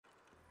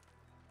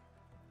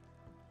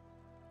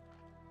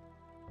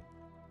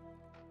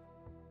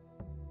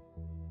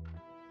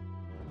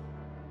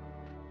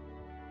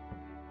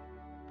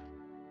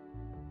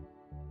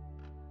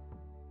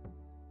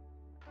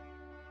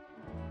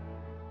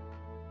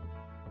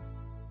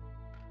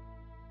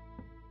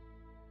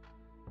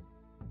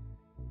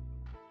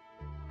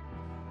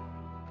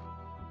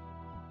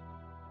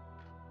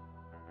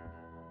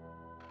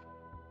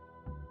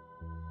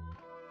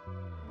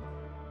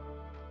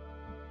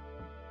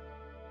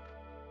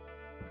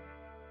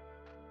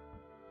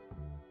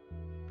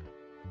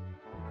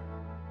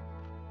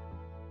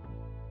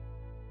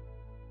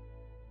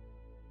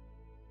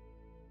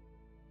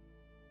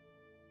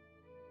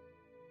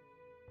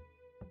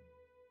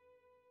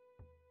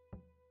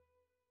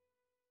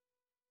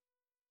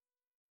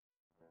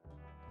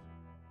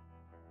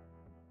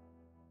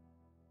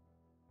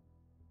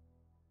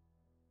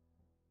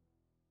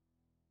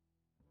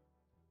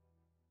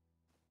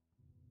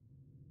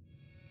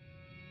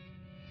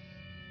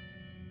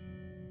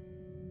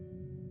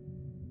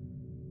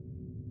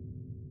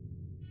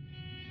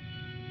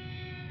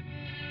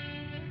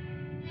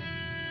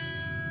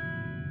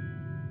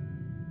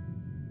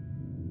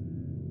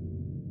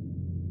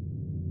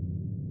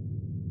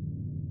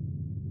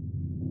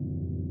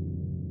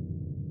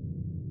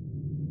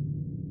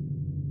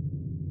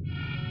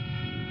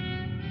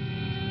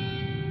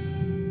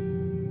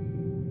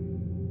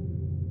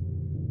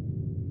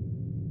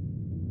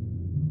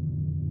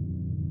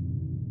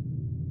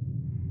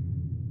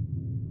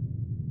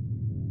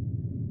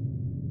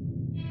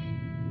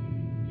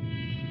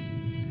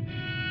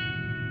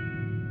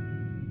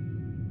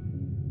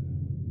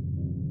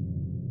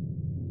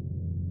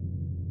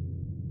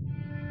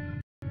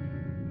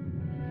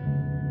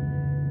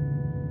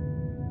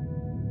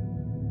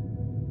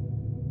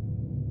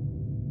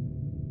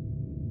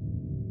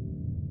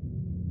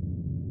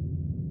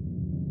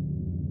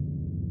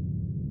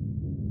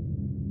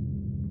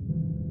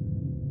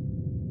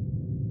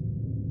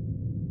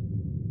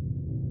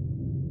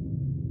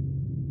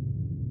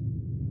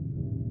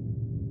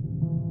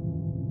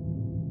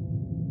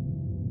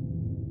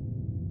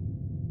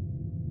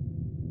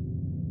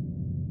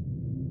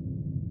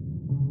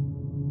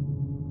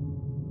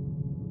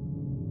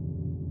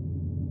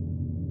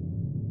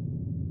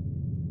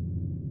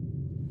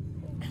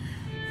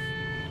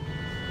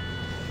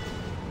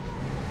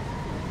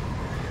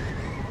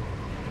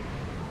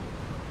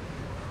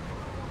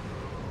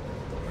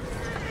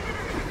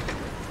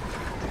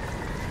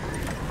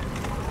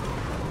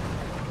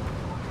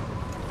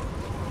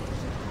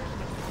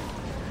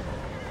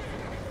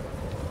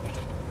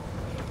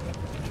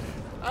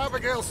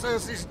Abigail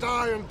says he's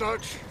dying,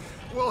 Dutch.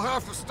 We'll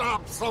have to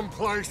stop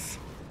someplace.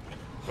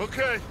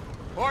 Okay.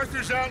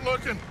 Arthur's out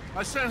looking.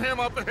 I sent him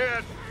up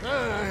ahead.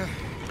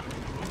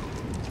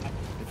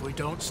 If we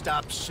don't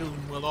stop soon,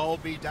 we'll all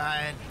be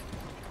dying.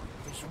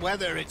 This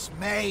weather, it's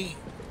May.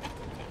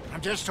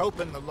 I'm just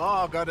hoping the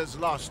law got as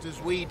lost as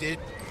we did.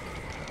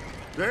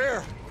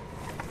 There!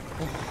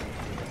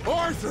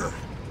 Arthur!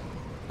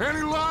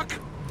 Any luck?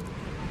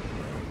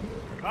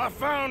 I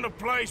found a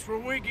place where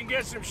we can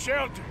get some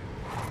shelter.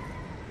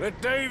 Let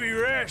Davy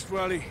rest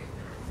while he...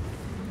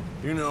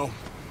 You know.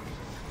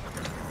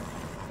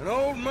 An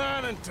old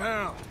mining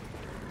town.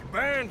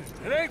 Abandoned.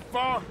 It ain't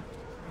far.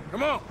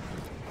 Come on.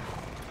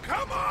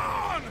 Come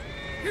on!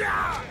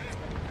 Yeah!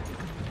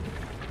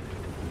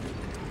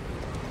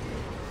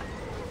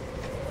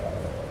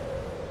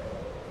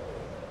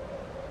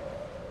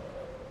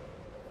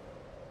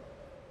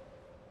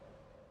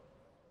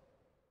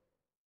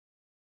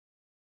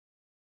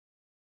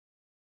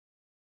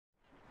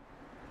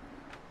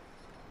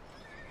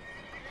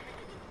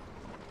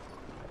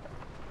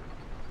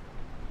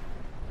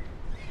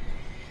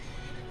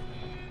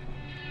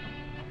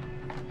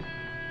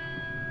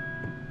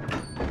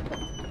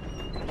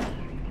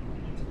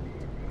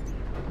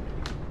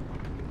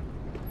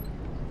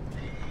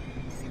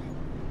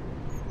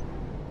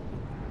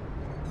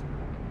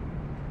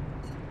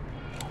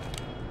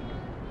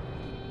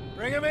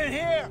 Bring him in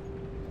here!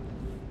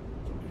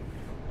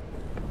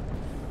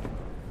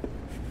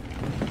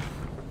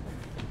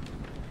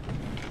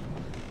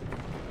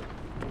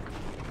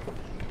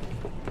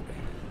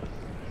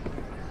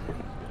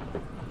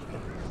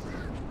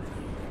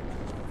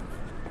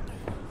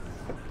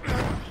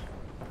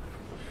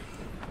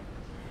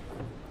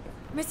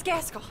 Miss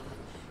Gaskell,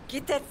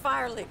 get that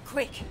fire lit,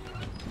 quick.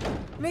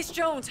 Miss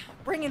Jones,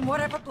 bring in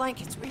whatever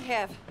blankets we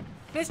have.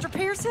 Mr.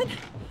 Pearson,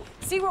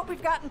 see what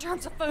we've got in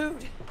terms of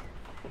food.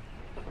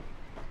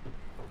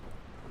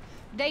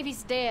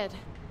 Davy's dead.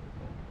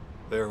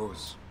 There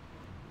was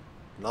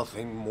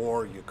nothing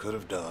more you could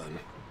have done.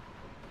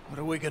 What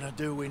are we gonna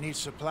do? We need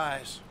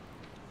supplies.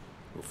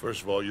 Well,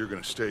 first of all, you're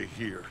gonna stay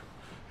here,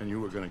 and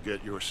you are gonna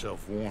get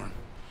yourself warm.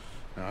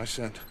 Now, I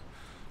sent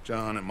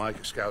John and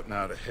Micah scouting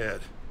out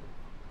ahead.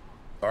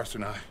 Arthur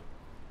and I,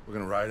 we're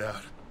gonna ride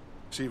out,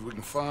 see if we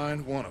can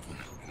find one of them.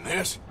 And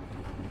this,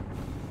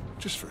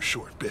 just for a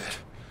short bit.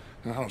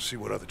 And I don't see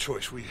what other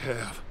choice we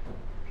have.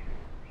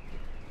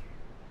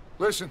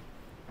 Listen.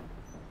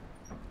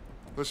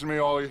 Listen to me,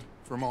 all of you,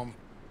 for a moment.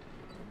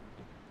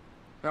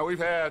 Now, we've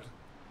had,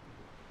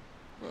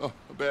 well,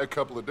 a bad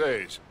couple of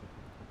days.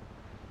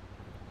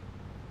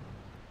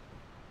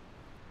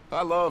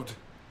 I loved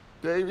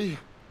Davy,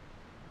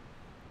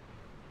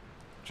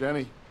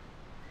 Jenny,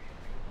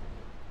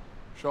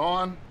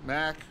 Sean,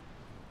 Mac.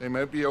 They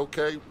may be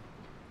okay.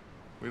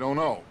 We don't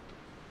know.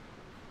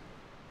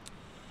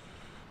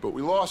 But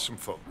we lost some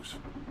folks.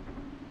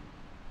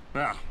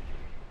 Now,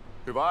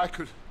 if I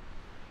could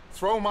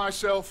throw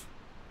myself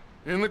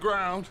in the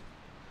ground,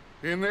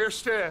 in their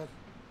stead,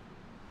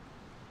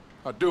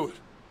 I'd do it,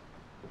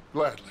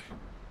 gladly.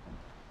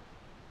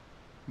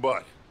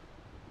 But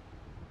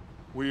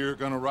we are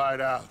gonna ride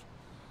out,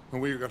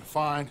 and we are gonna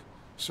find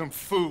some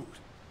food.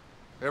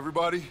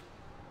 Everybody,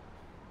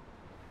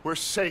 we're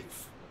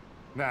safe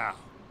now.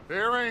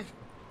 There ain't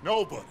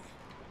nobody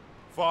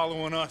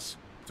following us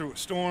through a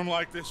storm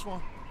like this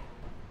one.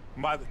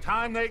 And by the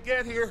time they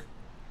get here,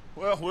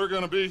 well, we're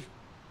gonna be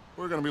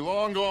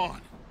long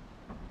gone.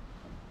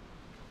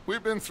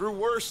 We've been through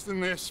worse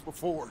than this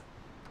before.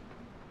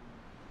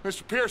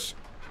 Mr. Pearson,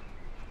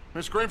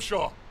 Miss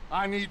Grimshaw,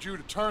 I need you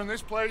to turn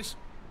this place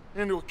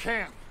into a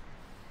camp.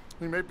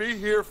 We may be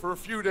here for a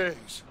few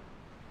days.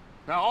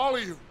 Now, all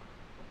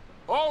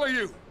of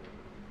you,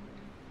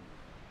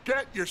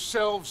 get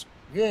yourselves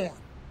warm.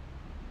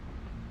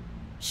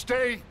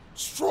 Stay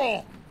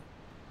strong.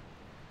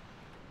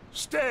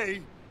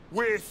 Stay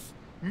with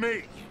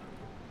me.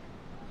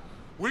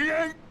 We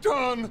ain't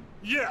done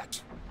yet.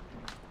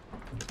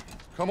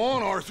 Come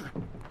on, Arthur.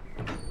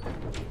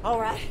 All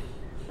right.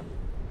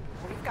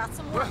 We've got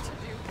some work to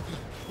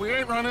do. We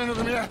ain't run into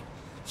them yet,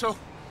 so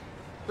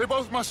they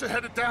both must have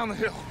headed down the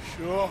hill.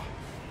 Sure.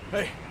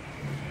 Hey,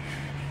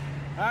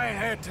 I ain't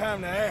had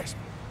time to ask.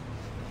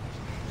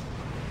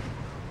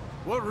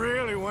 What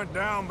really went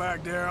down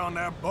back there on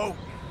that boat?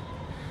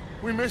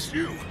 We missed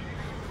you.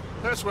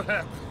 That's what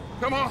happened.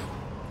 Come on.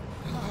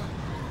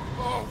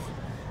 Oh.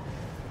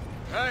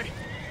 Hey,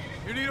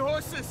 you need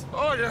horses?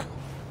 Oh, yeah.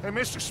 Hey,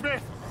 Mr.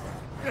 Smith,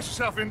 get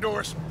yourself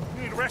indoors.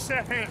 You need to rest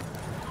that hand.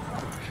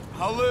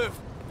 I'll live.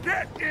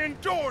 Get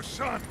indoors,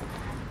 son.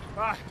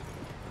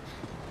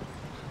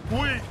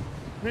 We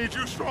need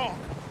you strong.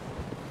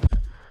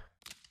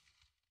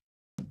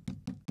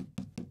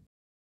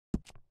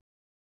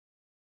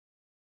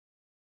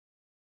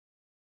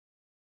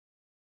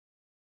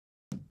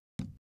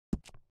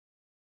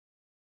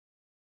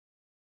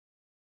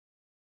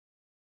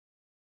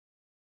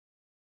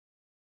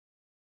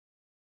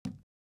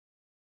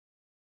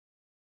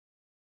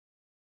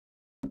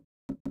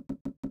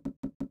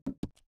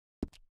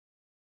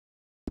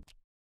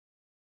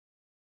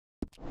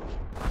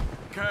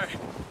 Okay.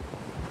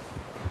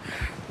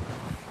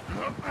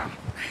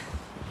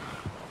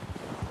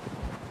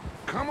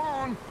 Come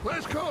on,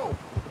 let's go.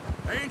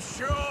 Ain't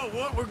sure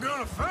what we're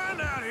gonna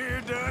find out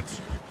here, Dutch.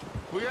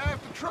 We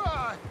have to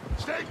try.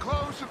 Stay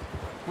close and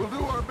we'll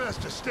do our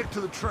best to stick to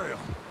the trail.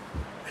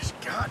 This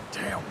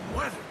goddamn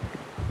weather.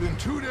 Been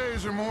 2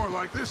 days or more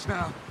like this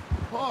now.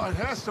 Oh, it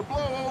has to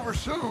blow over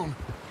soon.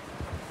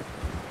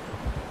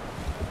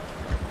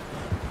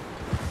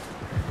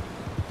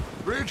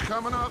 Bridge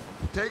coming up.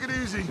 Take it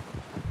easy.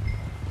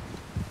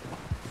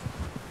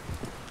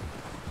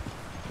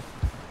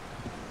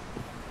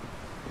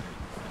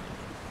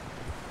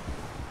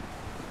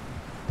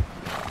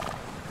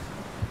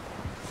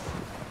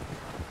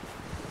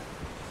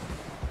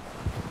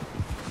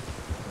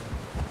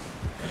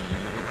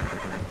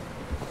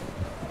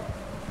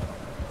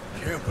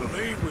 Can't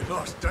believe we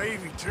lost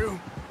Davy, too.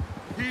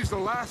 He's the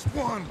last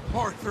one,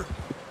 Arthur.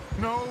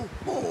 No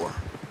more.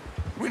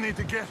 We need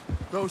to get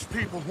those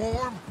people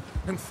warm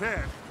and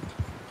fed.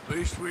 At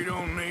least we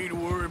don't need to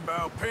worry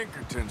about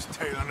Pinkertons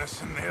tailing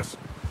us in this.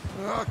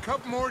 A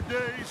couple more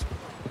days,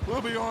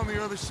 we'll be on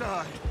the other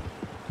side.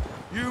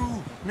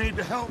 You need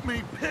to help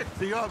me pick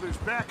the others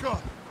back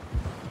up.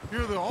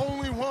 You're the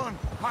only one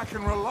I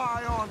can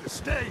rely on to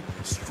stay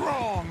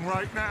strong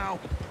right now.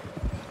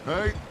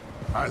 Hey,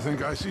 I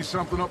think I see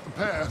something up the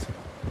path.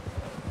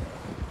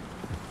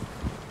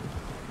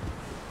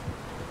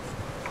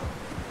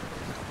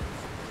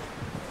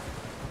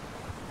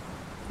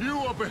 You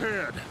up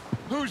ahead.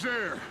 Who's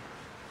there?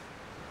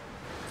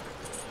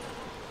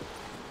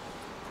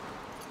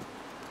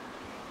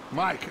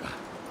 Micah.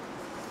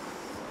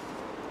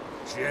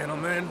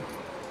 Gentlemen,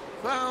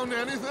 Found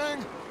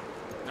anything?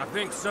 I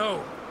think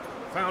so.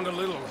 Found a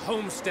little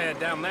homestead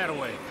down that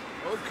way.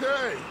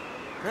 Okay.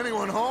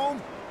 Anyone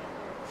home?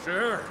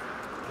 Sure.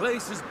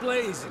 Place is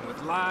blazing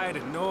with light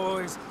and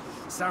noise.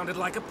 Sounded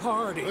like a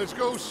party. Let's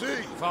go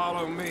see.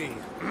 Follow me.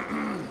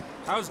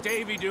 How's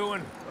Davy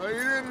doing? He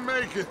didn't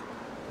make it.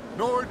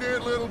 Nor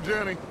did little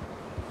Jenny.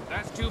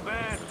 That's too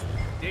bad.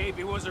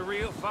 Davy was a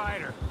real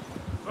fighter.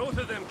 Both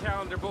of them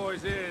calendar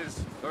boys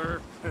is,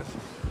 or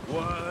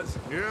was.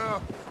 Yeah,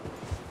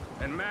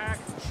 And Mac,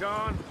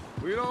 Sean,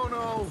 we don't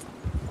know.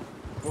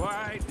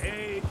 quite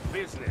a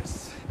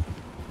business.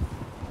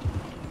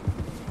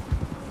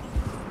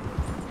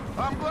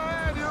 I'm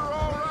glad you're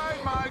all right,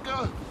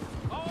 Micah.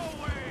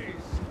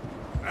 Always!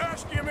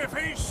 Ask him if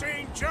he's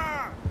seen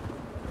John.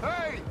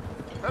 Hey,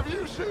 have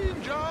you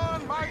seen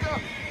John, Micah?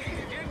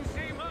 Didn't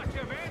see much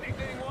of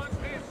anything once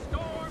this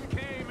storm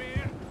came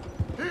in.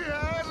 He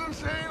hasn't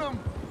seen him.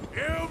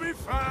 He'll be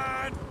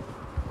fine.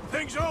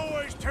 Things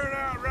always turn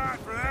out right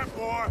for that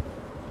boy.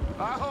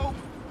 I hope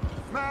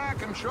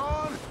Mac and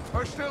Sean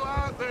are still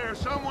out there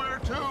somewhere,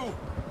 too.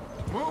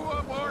 Move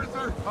up,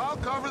 Arthur. I'll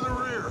cover the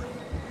rear.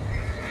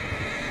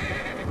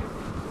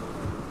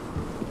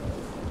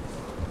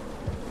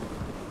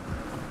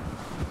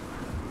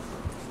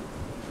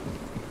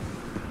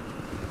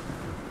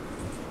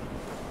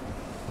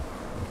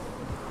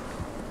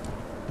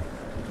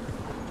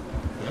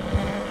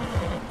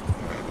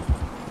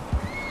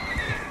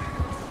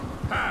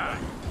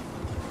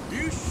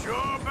 You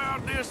sure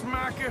about this,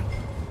 Micah?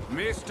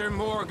 Mr.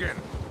 Morgan,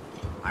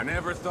 I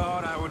never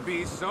thought I would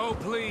be so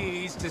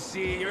pleased to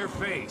see your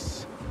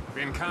face.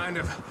 Been kind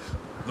of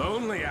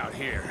lonely out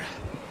here.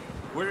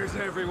 Where's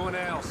everyone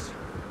else?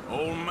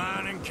 Old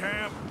mining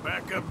camp,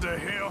 back up the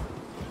hill.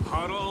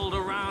 Huddled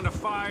around a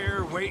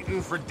fire,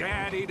 waiting for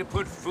Daddy to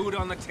put food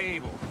on the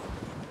table.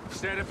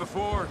 Said it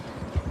before,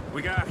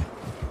 we got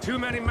too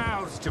many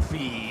mouths to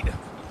feed.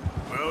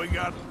 Well, we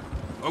got...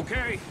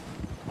 Okay,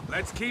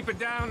 let's keep it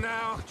down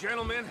now,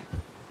 gentlemen.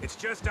 It's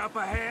just up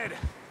ahead.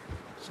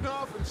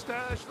 Snuff and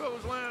stash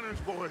those lanterns,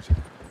 boys.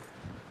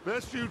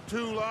 Best you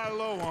two lie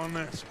low on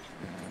this.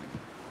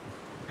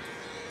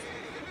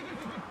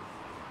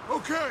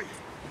 Okay,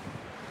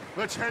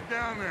 let's head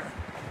down there.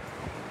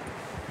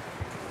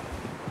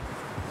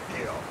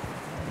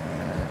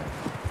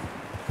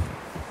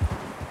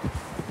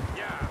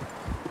 Yeah,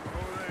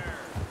 over there.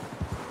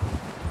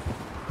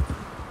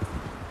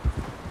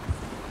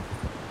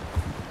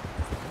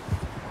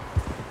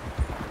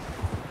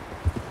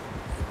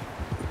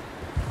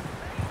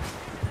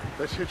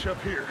 Let's hitch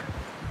up here.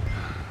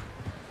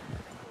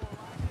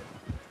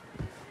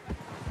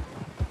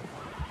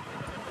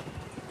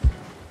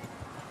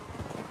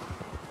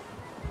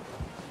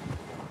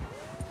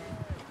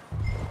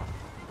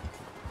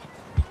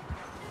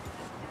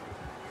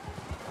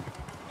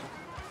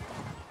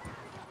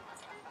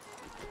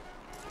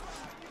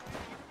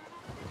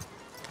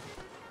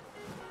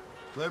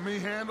 Let me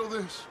handle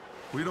this.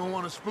 We don't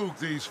want to spook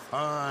these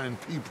fine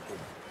people.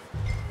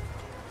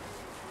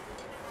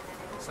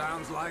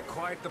 Sounds like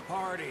quite the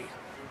party.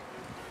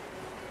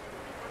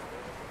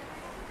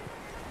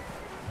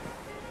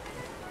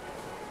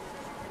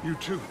 You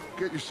two,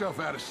 get yourself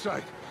out of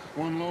sight.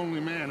 One lonely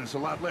man is a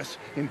lot less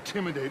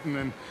intimidating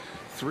than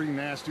three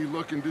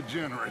nasty-looking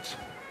degenerates.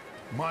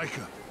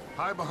 Micah,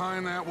 hide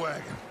behind that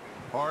wagon.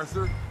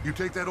 Arthur, you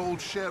take that old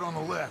shed on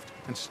the left,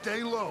 and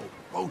stay low,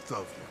 both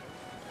of you.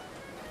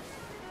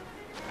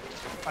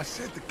 I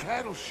said the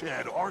cattle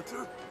shed,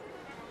 Arthur.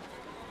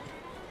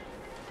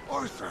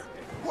 Arthur,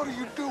 what are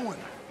you doing?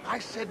 I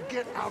said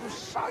get out of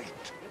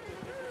sight.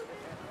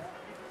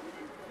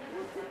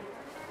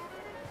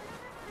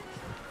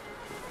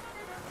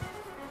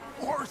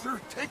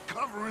 Arthur, take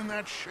cover in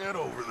that shed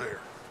over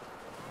there.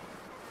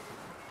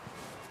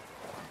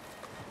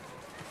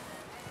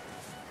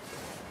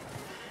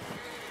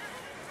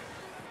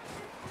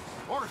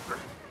 Arthur,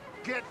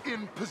 get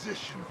in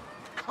position.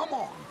 Come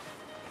on.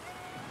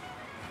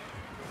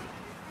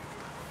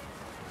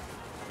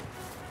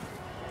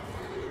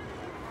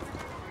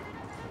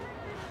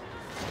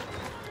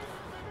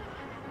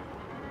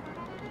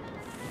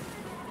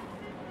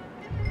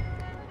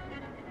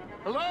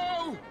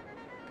 Hello?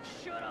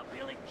 Shut up,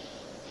 Billy.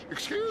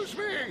 Excuse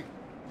me.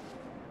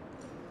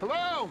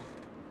 Hello?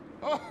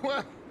 Oh,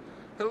 well,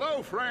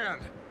 hello,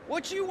 friend.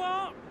 What you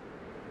want?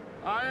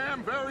 I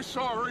am very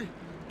sorry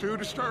to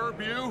disturb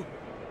you.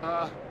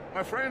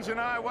 My friends and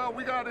I, well,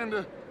 we got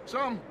into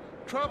some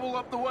trouble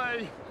up the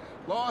way,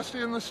 lost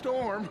in the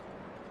storm.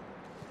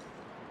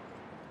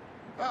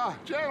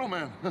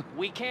 Gentlemen.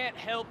 We can't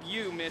help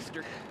you,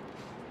 mister.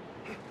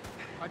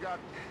 I got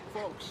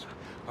folks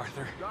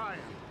Arthur, dying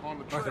on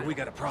the trail. Arthur, we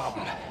got a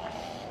problem.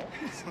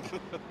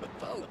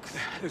 Folks,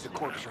 there's a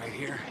corpse right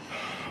here.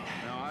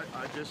 Now,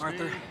 I just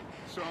Arthur, need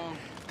some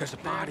there's a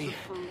cans body of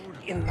food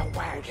in the or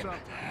wagon.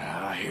 something.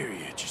 I hear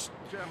you. Just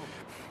Gentlemen,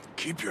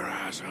 keep your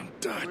eyes on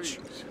Dutch.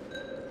 please.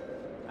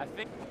 I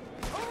think...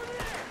 Over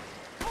there!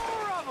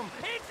 4 of them!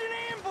 It's an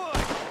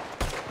ambush!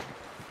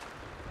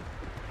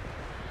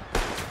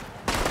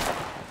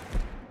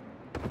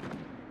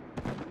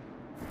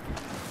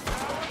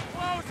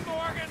 Close,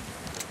 Morgan!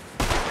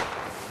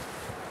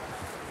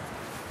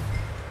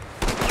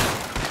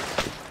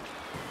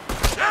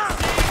 Let's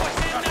see what's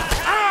in that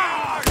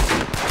house!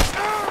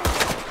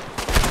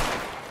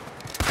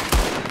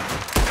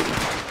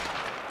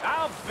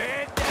 I'll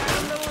bed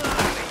down the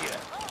line of you.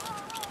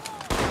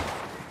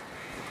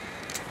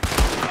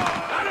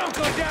 I don't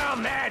go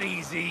down that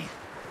easy.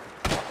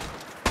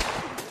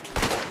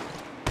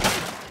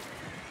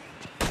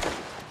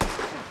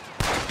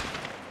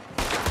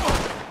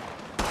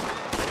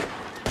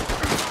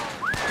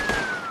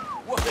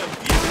 What a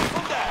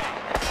beautiful day.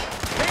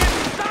 Can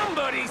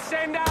somebody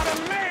send out a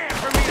man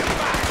for me to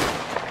fight?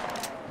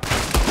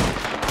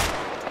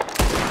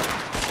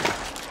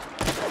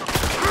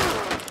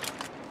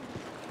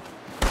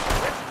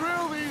 Let's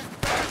drill these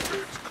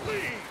bastards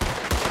clean.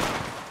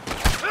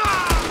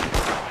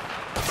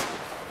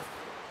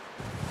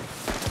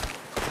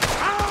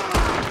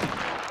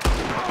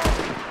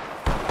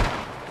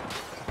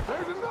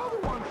 There's another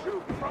one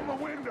shooting from the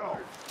window.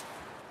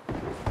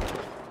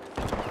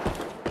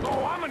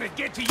 Oh, I'm gonna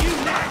get to you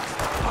next!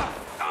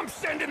 I'm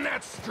sending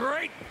that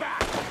straight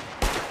back!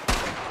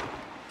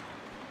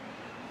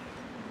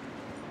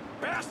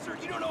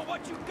 Bastard, you don't know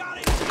what you got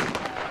in.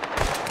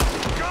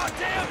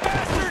 Goddamn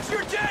bastards,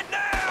 you're dead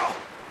now!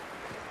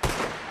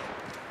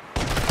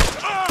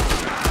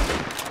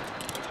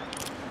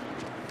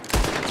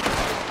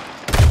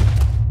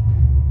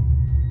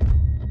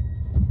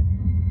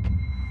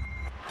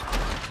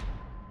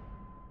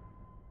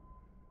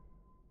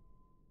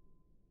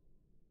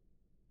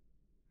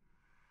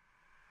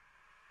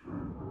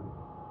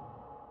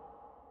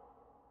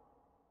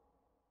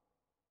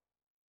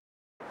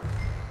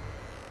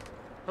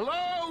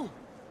 Hello?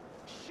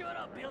 Shut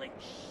up, Billy.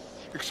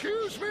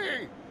 Excuse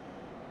me.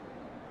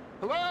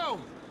 Hello?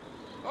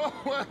 Oh,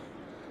 well,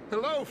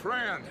 hello,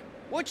 friend.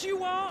 What you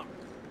want?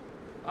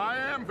 I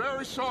am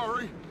very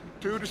sorry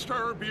to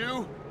disturb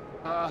you.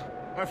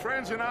 My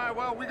friends and I,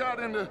 well, we got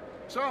into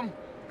some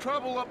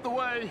trouble up the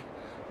way,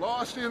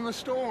 lost in the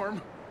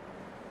storm.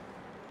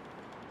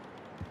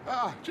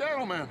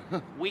 Gentlemen.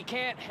 We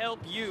can't help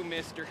you,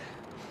 mister.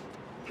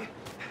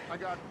 I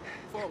got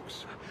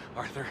folks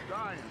Arthur,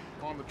 dying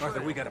on the trail.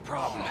 Arthur, we got a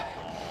problem.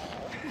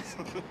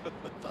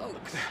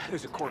 Folks,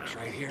 there's a corpse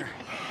right here.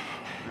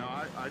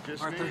 Now, I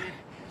just Arthur, need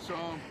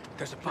some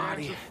there's a cans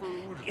body of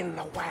food in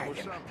the or wagon.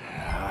 something.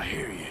 I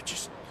hear you.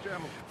 Just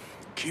Gentlemen,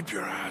 keep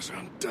your eyes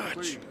on Dutch.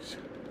 please.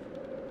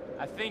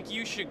 I think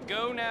you should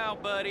go now,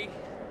 buddy.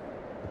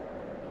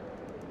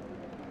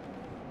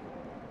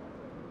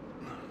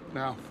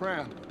 Now,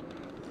 friend.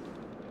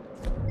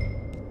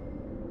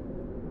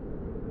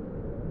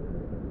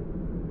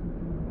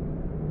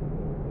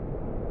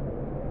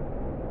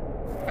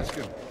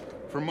 Asking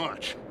for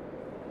much.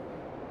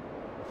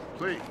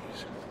 Please.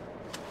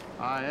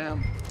 I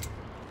am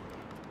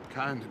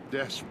kind of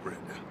desperate.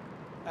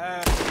 Shit!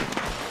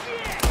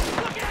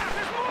 Look out!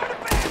 There's more of the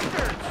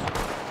bastards!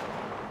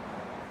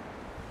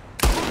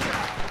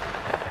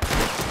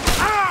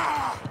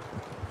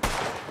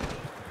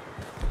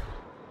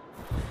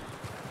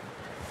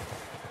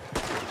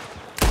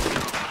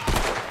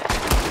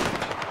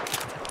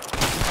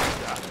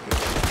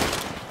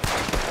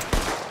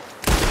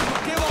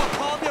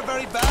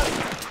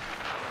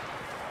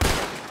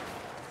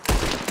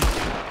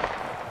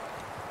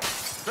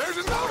 There's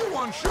another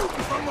one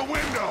shooting from the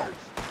window.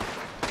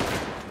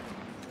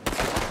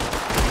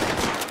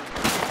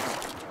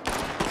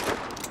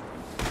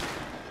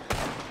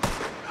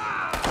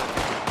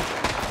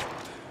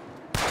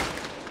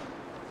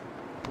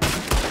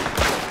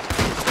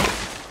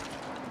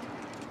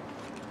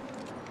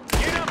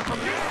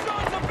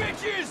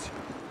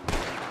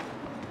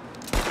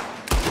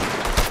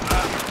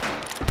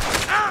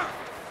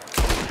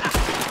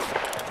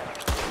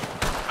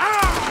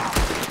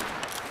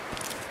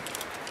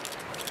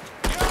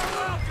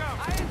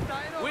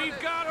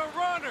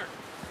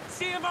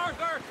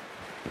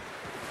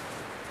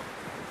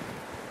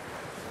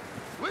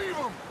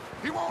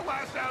 He won't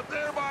last out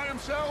there by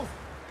himself.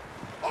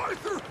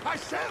 Arthur, I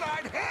said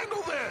I'd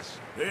handle this!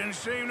 Didn't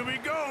seem to be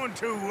going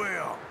too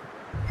well.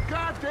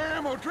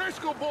 Goddamn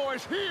O'Driscoll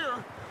boy's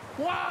here!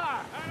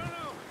 Why? I don't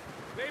know.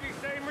 Maybe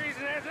same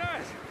reason as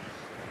us.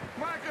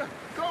 Micah,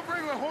 go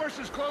bring the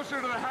horses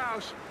closer to the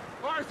house.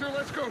 Arthur,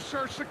 let's go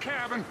search the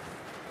cabin.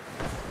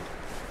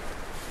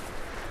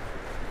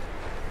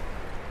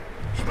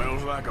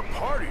 Smells like a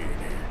party in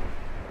here.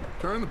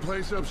 Turn the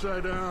place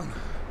upside down.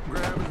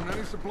 Grab as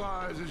many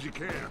supplies as you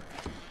can.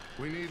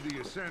 We need the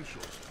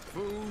essentials.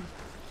 Food,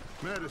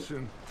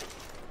 medicine,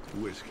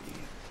 whiskey.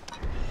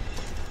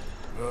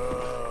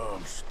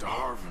 I'm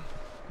starving.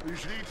 You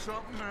should eat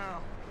something now.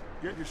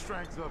 Get your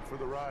strength up for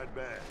the ride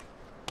back.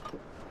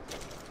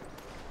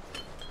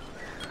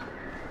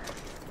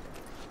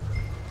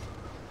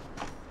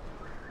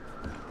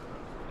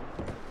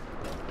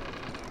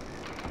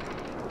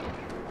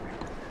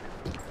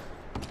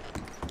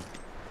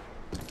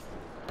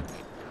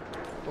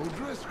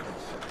 O'Driscoll's.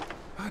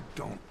 I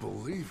don't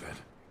believe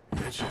it.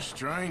 It's a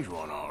strange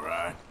one, all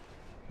right.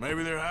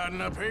 Maybe they're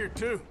hiding up here,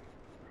 too.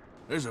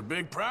 There's a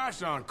big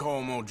price on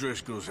Colm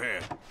O'Driscoll's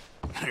head.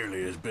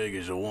 Nearly as big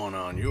as the one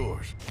on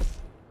yours.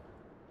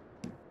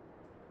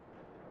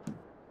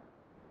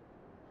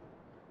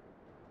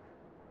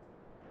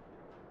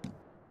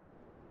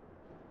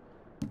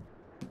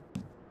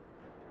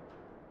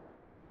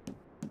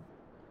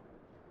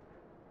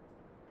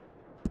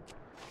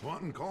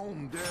 Wanting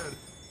Colm dead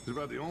is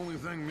about the only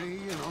thing me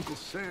and Uncle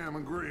Sam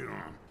agree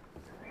on.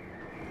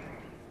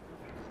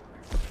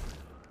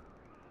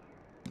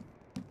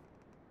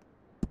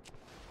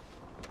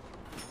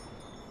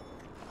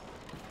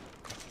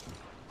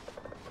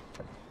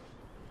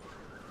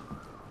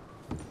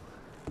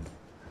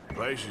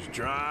 Place is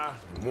dry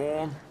and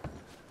warm.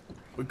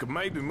 We could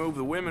maybe move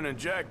the women and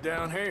Jack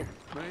down here.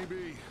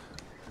 Maybe.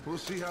 We'll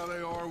see how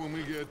they are when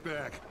we get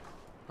back.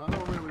 I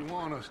don't really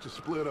want us to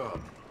split up.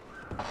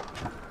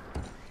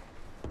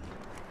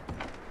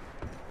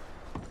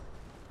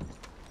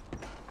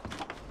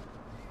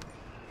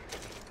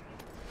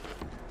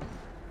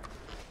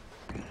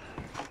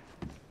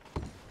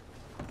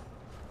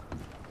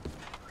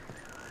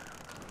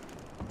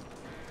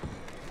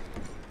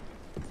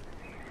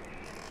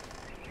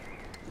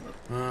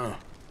 Huh.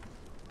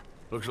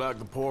 Looks like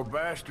the poor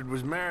bastard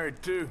was married,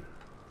 too.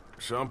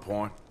 At some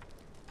point.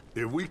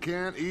 If we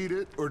can't eat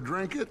it or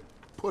drink it,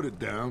 put it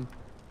down.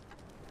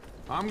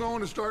 I'm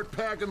going to start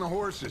packing the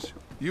horses.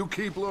 You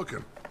keep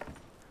looking.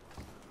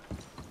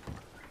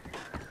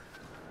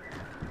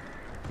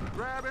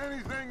 Grab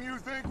anything you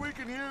think we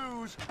can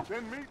use,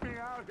 then meet me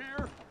out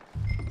here.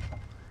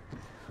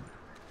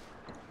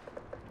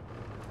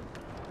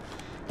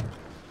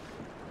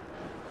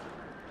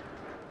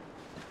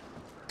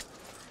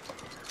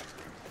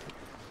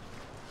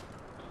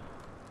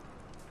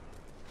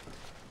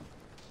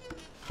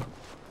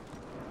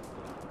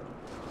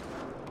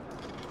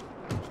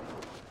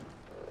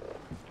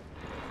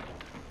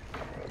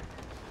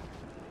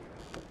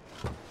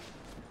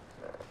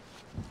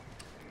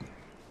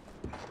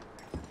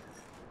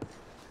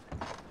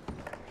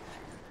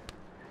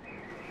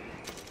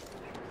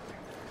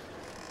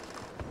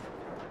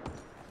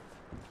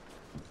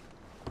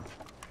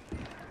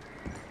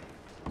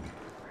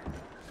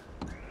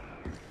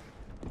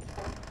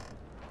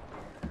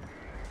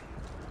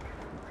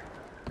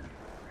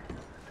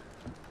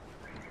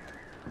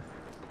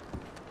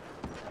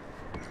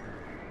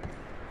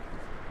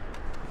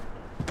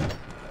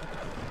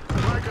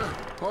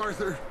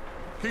 Arthur,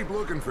 keep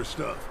looking for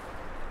stuff.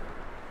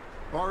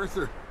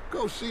 Arthur,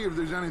 go see if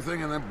there's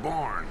anything in that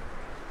barn.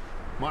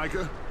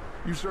 Micah,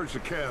 you search the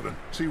cabin,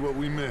 see what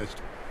we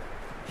missed.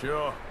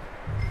 Sure.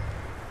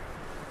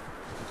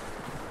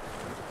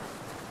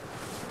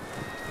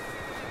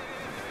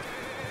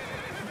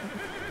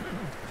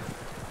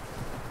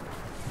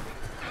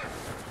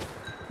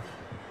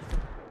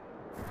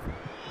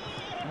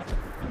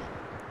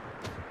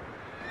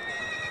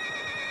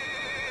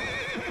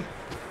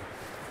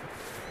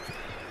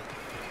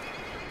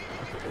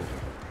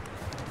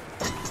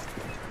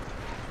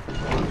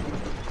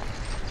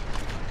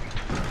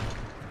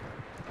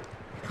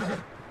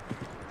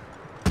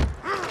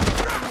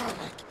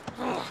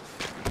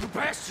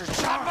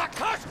 Shot my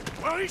cousin!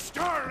 Well, he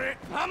started it.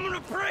 I'm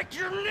gonna break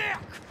your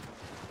neck!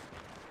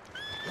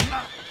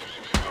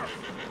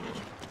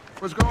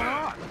 What's going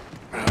on?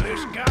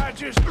 This guy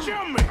just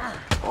jumped me.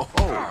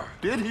 Oh,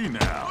 did he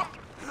now?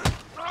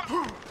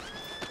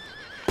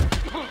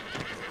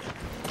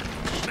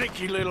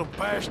 Sneaky little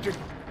bastard.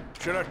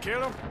 Should I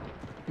kill him?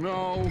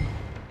 No.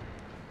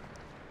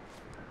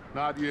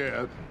 Not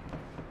yet.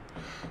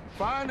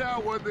 Find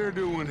out what they're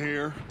doing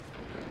here,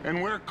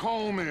 and where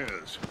Colm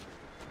is.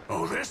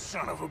 Oh, this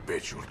son of a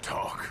bitch will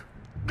talk.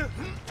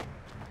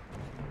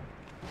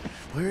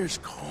 Where's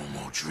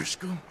Colm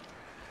O'Driscoll?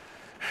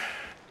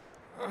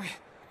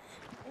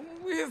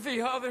 With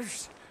the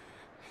others.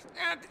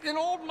 At an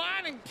old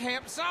mining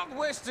camp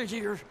southwest of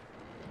here.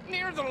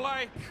 Near the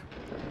lake.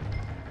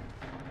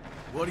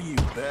 What are you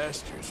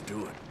bastards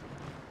doing?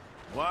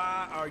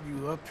 Why are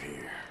you up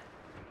here?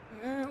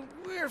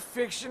 We're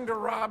fixing to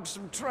rob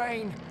some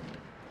train.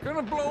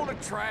 Gonna blow the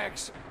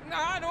tracks.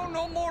 I don't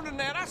know more than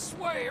that, I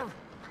swear.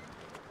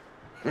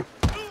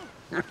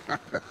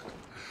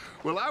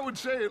 Well, I would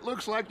say it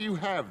looks like you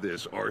have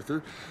this,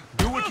 Arthur.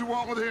 Do what you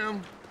want with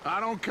him. I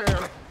don't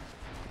care.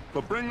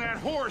 But bring that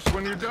horse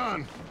when you're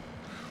done.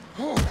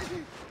 Oh.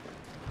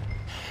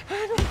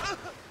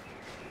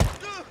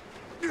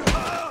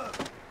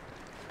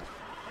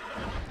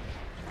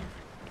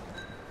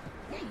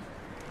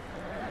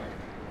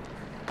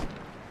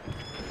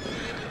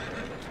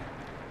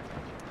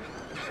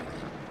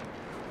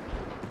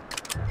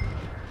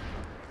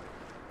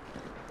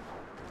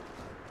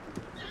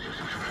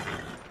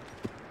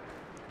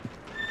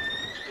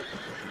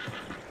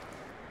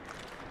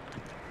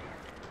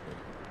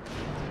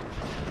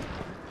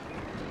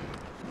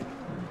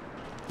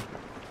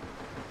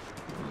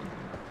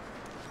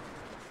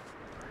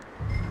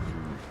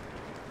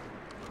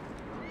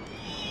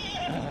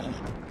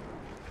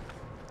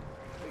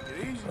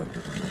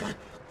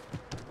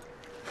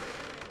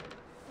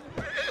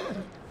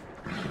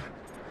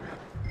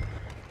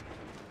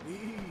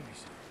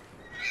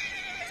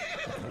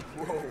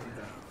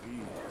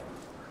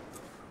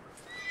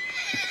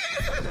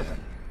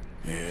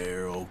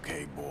 Yeah,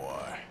 okay, boy.